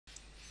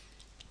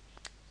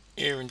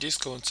Here in this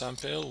code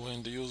sample,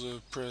 when the user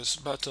press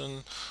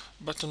button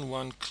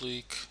 1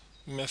 click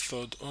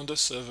method on the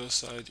server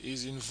side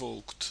is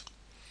invoked,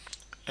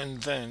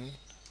 and then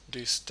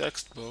this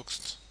text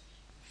box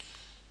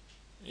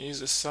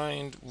is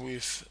assigned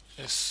with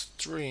a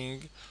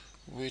string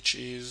which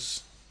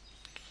is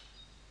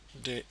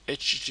the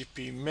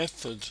HTTP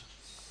method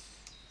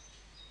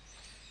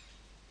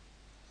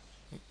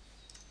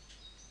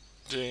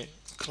the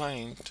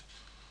client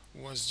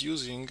was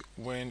using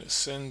when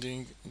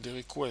sending the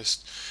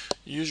request.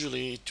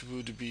 Usually it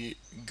would be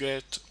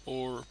get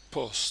or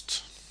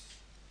post.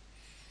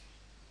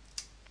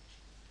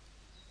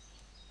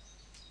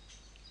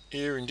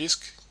 Here in this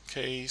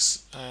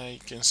case I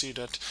can see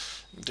that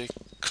the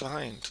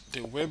client,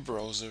 the web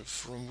browser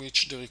from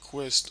which the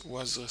request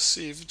was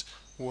received,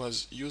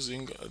 was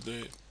using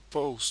the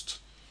post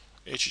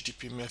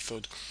HTTP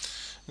method.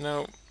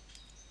 Now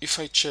if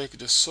I check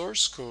the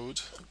source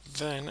code,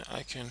 then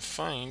I can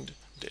find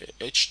the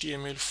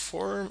HTML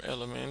form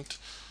element,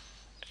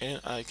 and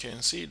I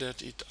can see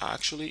that it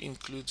actually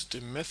includes the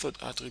method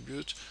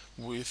attribute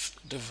with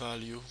the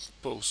value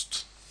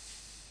post.